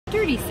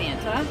Dirty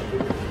Santa.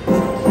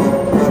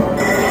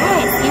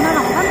 Yes, 8 out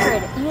of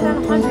 100. 8 out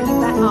of 100, you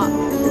bet up.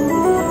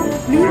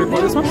 You want to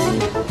play this one?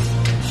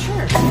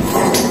 Sure.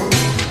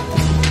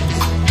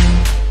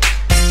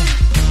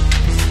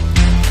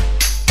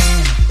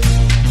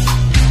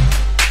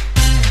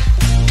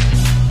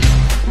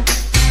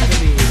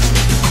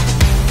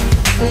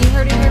 So you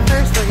heard it here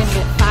first, we're going to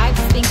get 5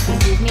 Sphinxies.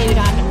 We've made it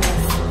on to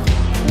Miss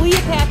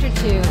Cleopatra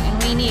 2, and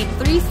we need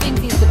 3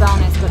 Sphinxies to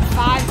bonus, but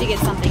 5 to get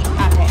something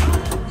epic.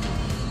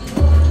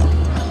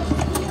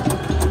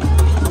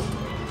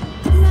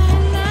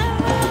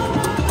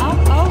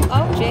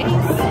 Oh, Jace. I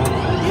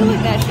feel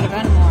like that should have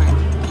been more.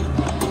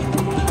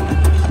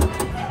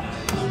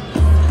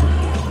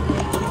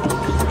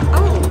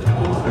 Oh.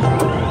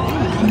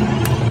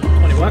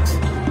 20 bucks.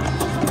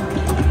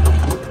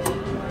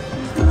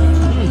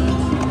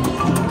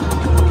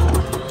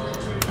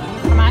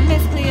 Come on,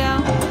 Miss Cleo.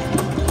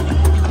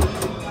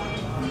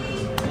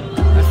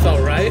 That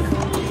felt right.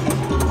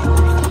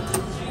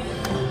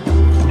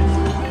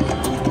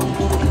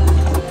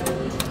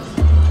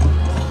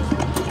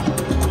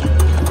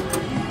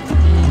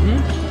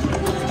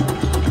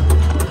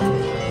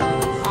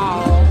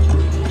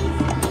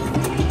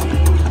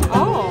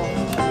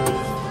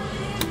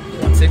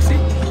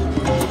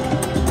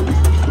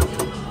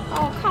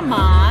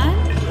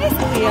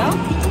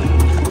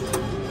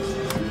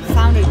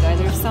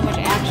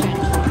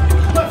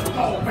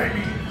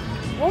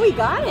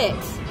 Got it.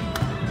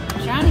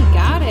 Johnny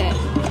got it.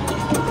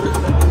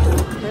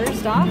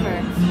 First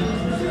offer.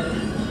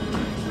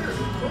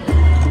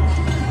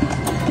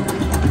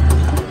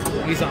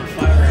 He's on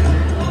fire.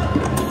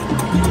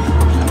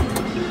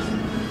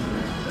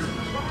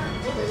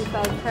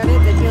 35 credits.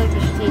 I feel like we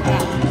should take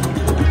that.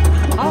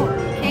 Oh,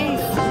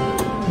 case.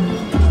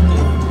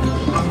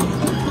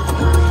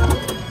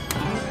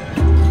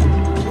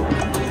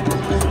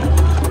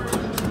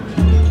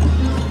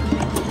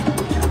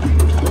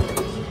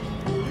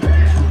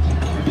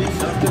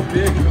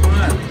 Big, come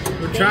on.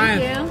 We're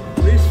trying.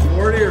 At least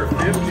 40 or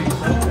 50,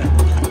 something.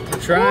 We're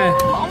trying.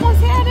 Oh,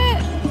 almost had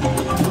it.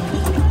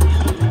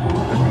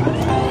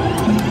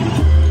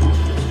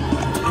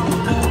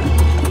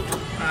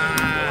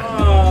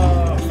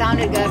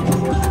 Sounded good.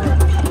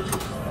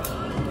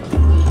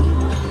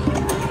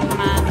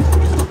 Come on.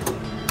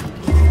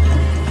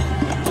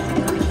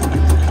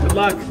 Good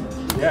luck.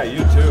 Yeah, you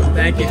too.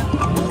 Thank you.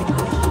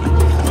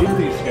 Meet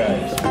these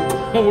guys.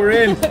 Oh, we're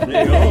in.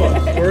 They know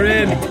us. We're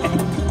in.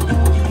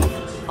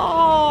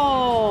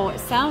 Oh, it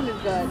sounded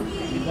good.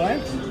 You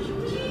playing?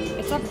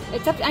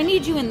 It's up. I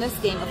need you in this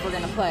game if we're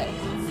gonna play.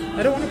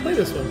 I don't want to play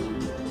this one.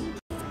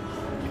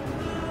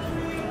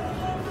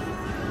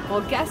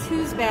 Well, guess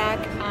who's back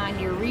on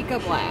Eureka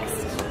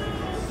Blast?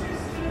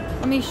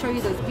 Let me show you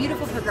those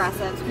beautiful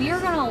progressives. We are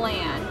gonna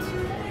land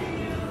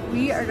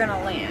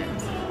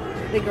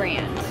the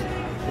grand.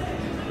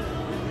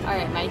 All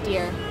right, my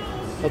dear.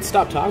 Let's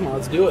stop talking about it.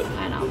 Let's do it.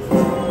 I know.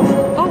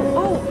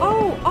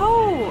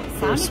 Oh!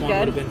 First Sounded one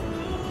would have good. been.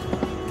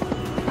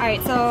 All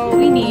right, so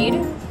we need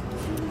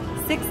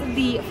 6 of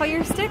the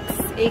fire sticks,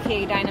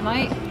 aka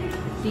dynamite,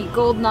 the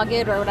gold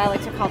nugget, or what I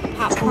like to call the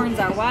popcorns,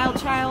 our wild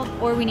child,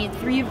 or we need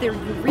 3 of the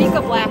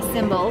Eureka Blast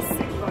symbols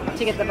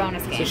to get the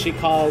bonus game. So she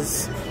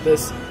calls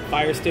this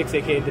fire sticks,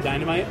 aka the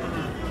dynamite.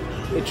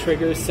 It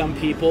triggers some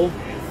people.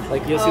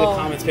 Like you'll see the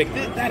comments pick,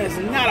 that is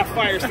not a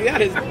fire stick.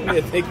 That is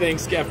mythic.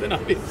 Thanks, Captain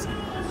Obvious.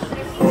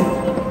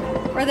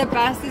 Or the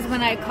best is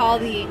when I call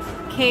the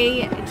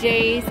K,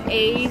 J's,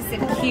 A's,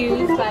 and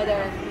Q's by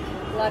their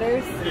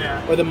letters.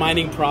 Yeah. Or the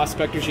mining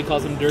prospector, she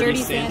calls him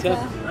Dirty Santa.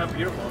 Oh,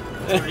 beautiful.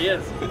 That's what he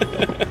is.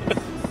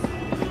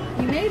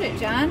 You made it,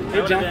 John.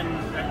 Hey, John.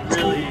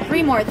 Really,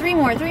 3 more. that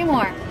would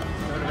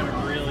have been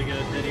a really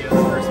good video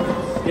for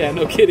Christmas. Yeah,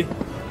 no kidding.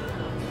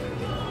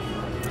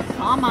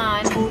 Come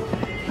on.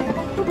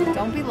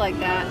 Don't be like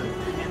that.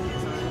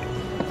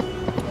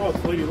 Oh,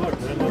 it's Lady Luck.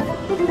 That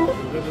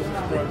doesn't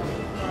surprise me.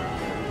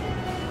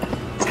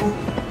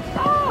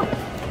 Oh!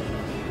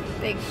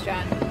 Thanks,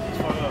 John.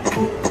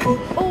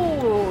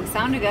 Oh,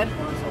 sounded good.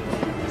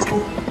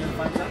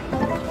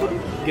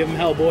 Give him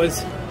hell,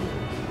 boys.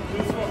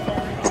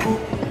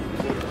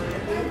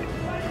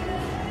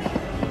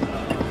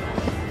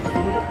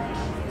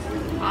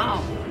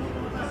 Wow.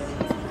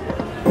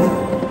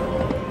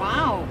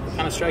 Wow.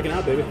 Kind of striking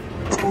out, baby.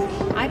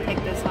 I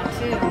picked this one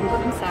too.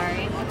 I'm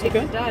sorry. I'll take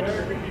the dud.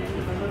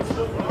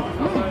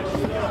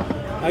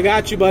 I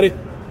got you, buddy.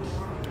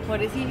 What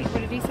did he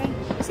say?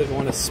 I said we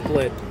want to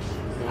split.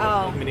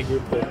 Oh. Mini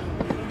group pull.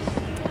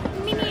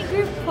 Mini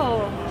group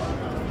pull.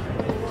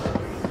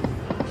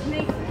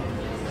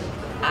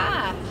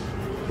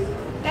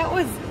 That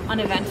was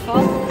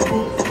uneventful.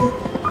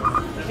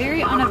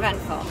 Very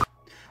uneventful.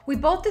 We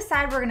both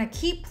decide we're gonna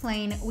keep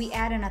playing. We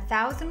add in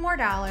 $1,000 more.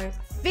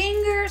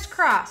 Fingers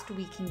crossed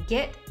we can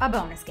get a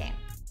bonus game.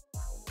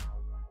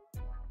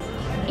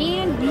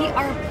 And we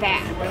are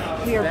back.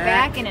 We are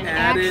back in an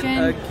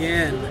action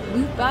again.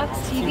 Loot Box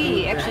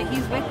TV. Actually,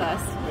 he's with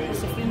us.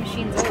 Just a few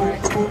machines over.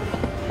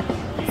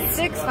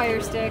 6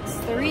 fire sticks,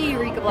 3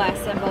 Eureka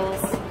Blast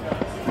symbols,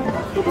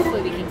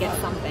 Hopefully we can get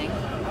something.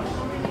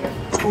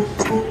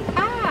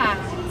 Ah,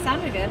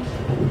 sounded good.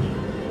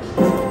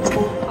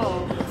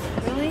 Oh,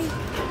 really?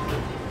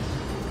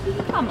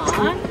 Come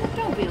on,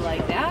 don't be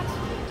like that.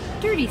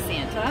 Dirty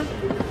Santa.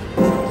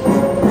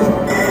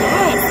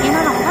 Yes, 8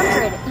 out of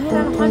 100. 8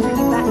 out of 100,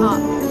 you bet up.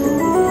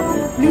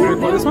 You ready to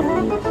play this one?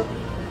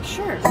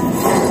 Sure. We're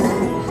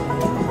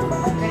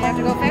gonna have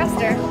to go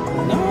faster.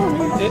 No,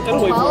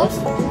 it'll wait for us.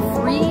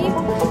 12 free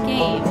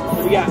games. What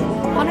do we got?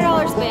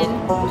 $100 spin,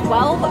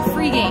 12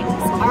 free games.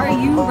 Are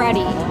you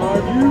ready? Are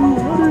you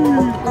ready?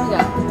 Here we go.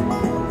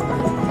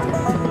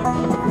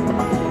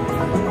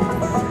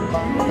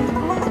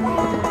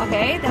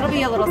 Okay, that'll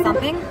be a little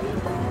something.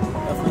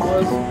 Definitely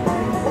was.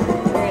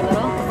 Very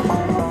little.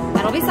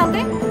 That'll be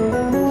something.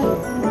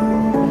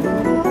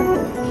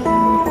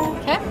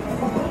 Okay.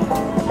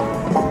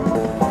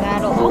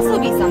 That'll also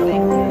be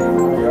something.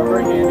 We are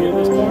very handy at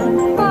this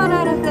point.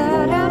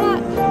 Ba-da-da-da-da-da.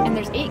 And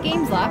there's 8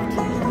 games left.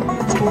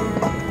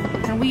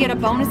 And we get a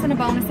bonus and a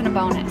bonus and a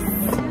bonus.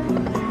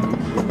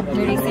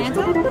 Dirty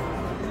Santa?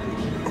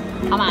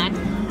 Come on.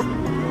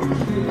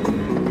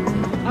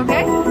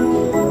 Okay.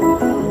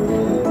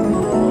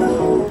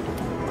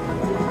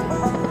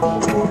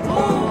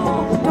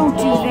 Don't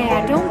do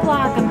that. Don't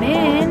block them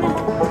in.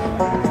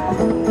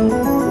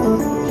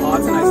 Oh,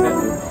 that's a nice hit.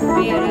 Oh,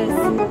 yeah, it is.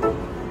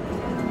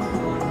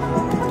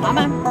 Come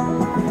on.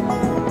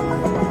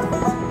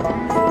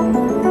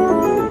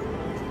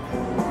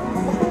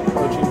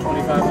 Approaching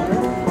 2,500.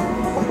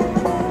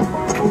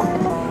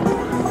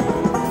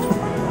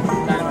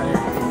 Dynamite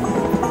here.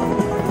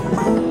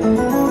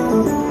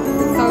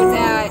 So it's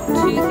at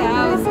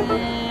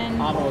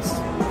 2,000. Almost.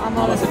 Almost.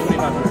 Almost at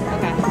 2,500.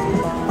 Okay.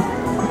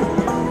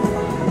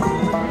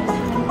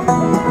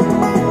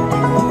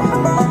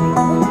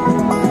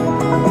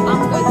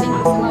 I'm good. Thank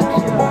you so much.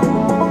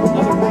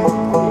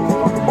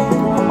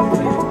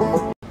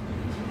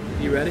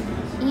 You ready?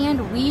 And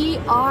we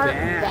are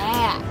Back.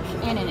 back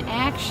and in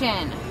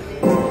action.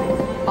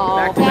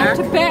 All Back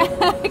to back to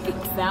back.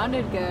 It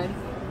sounded good.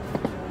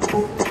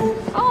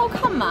 Oh,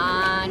 come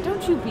on.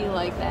 Don't you be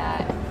like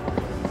that.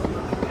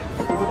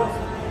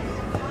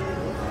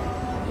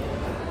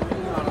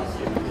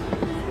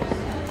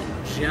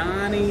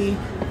 Johnny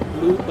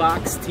Loot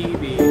Box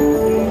TV.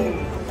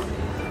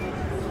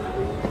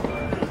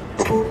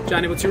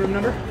 Johnny, what's your room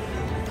number?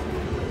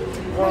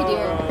 My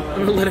dear.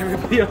 I'm gonna let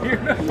everybody out here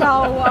know.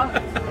 No,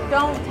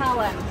 don't tell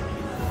him.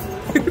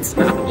 It's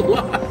not a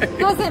lie.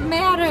 Doesn't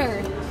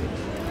matter.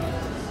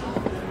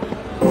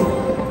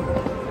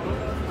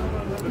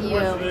 You.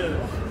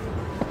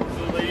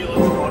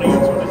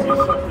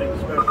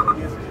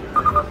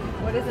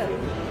 What is it?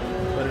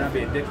 Better not be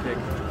a dick pic.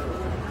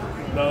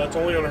 No, that's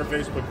only on her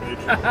Facebook page.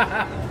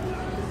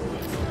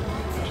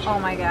 Oh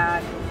my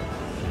god.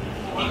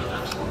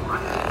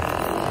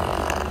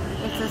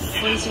 It's a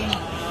sleeping.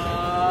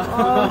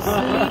 Oh,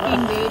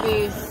 sleeping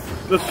babies.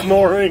 The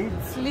snoring.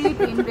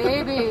 Sleeping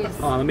babies.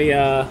 Hold on,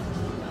 let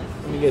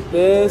me get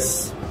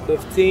this.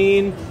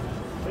 15.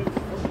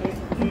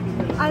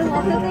 I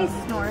love that they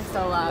snore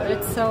so loud.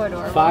 It's so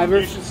adorable. You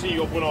Fivers. should see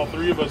when all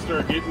three of us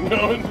start getting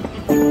going.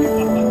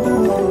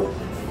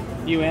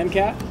 You and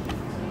Cat?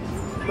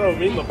 No,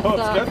 me and the pups.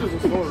 The- Cat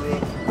doesn't snore real.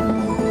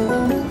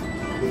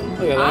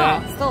 Look at Ah,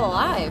 that. still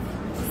alive.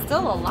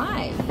 Still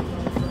alive.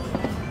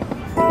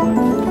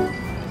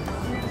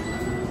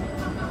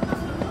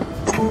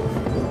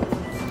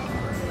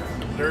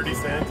 Dirty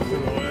Santa's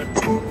in the way.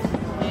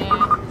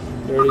 Yeah.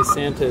 Dirty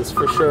Santa is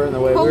for sure in the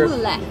way.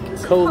 Collect. We're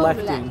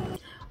collecting.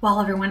 Well,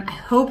 everyone, I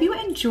hope you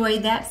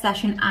enjoyed that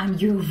session on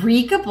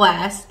Eureka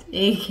Blast,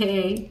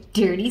 aka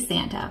Dirty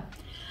Santa.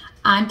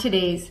 On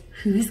today's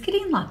Who's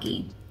Getting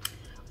Lucky,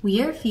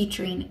 we are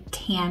featuring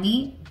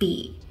Tammy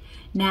B.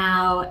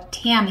 Now,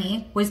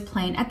 Tammy was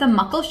playing at the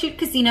Muckleshoot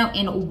Casino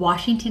in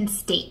Washington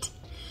State.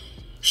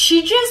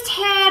 She just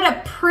had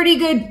a pretty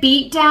good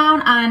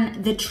beatdown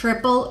on the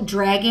Triple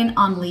Dragon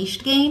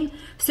Unleashed game,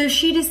 so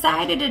she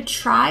decided to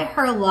try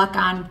her luck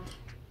on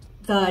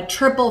the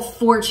Triple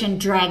Fortune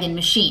Dragon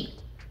machine.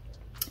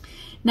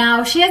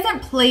 Now, she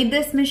hasn't played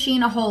this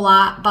machine a whole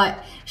lot,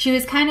 but she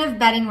was kind of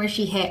betting where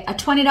she hit a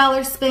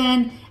 $20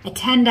 spin, a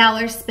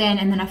 $10 spin,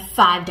 and then a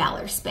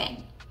 $5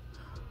 spin.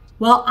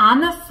 Well,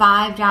 on the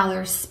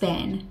 $5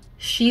 spin,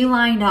 she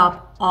lined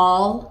up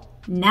all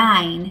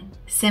 9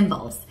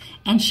 symbols,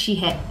 and she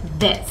hit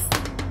this.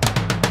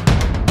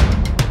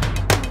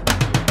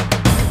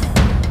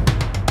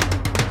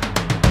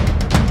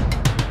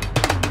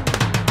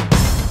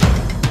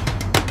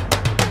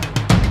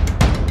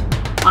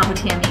 Wow,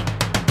 Tammy.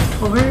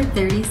 Over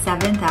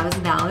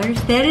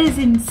 $37,000. That is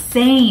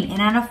insane.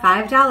 And on a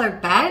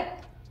 $5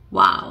 bet?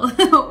 Wow.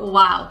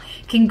 Wow.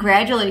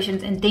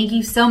 Congratulations, and thank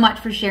you so much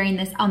for sharing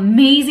this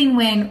amazing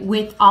win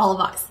with all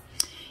of us.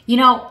 You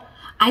know,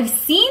 I've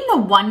seen the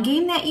one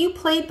game that you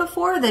played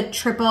before, the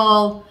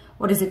triple,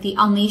 what is it, the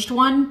Unleashed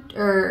one?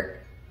 Or,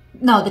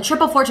 no, the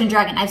Triple Fortune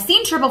Dragon. I've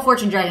seen Triple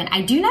Fortune Dragon.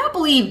 I do not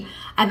believe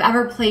I've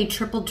ever played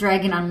Triple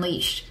Dragon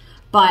Unleashed.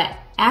 But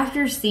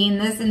after seeing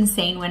this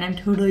insane win, I'm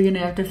totally going to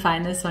have to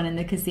find this one in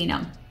the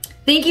casino.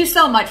 Thank you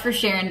so much for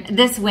sharing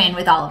this win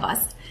with all of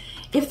us.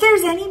 If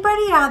there's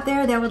anybody out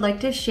there that would like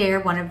to share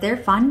one of their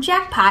fun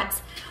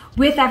jackpots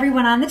with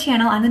everyone on the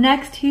channel on the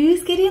next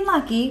Who's Getting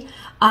Lucky,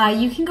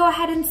 you can go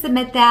ahead and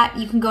submit that.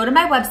 You can go to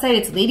my website,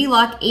 it's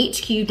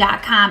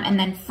ladyluckhq.com, and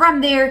then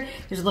from there,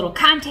 there's a little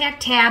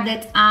contact tab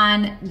that's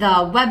on the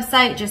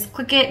website. Just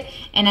click it,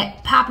 and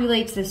it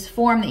populates this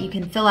form that you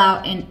can fill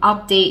out and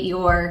update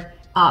your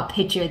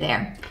picture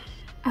there.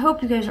 I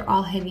hope you guys are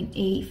all having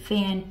a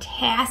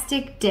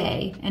fantastic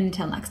day, and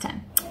until next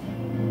time,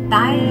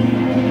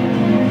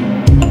 bye.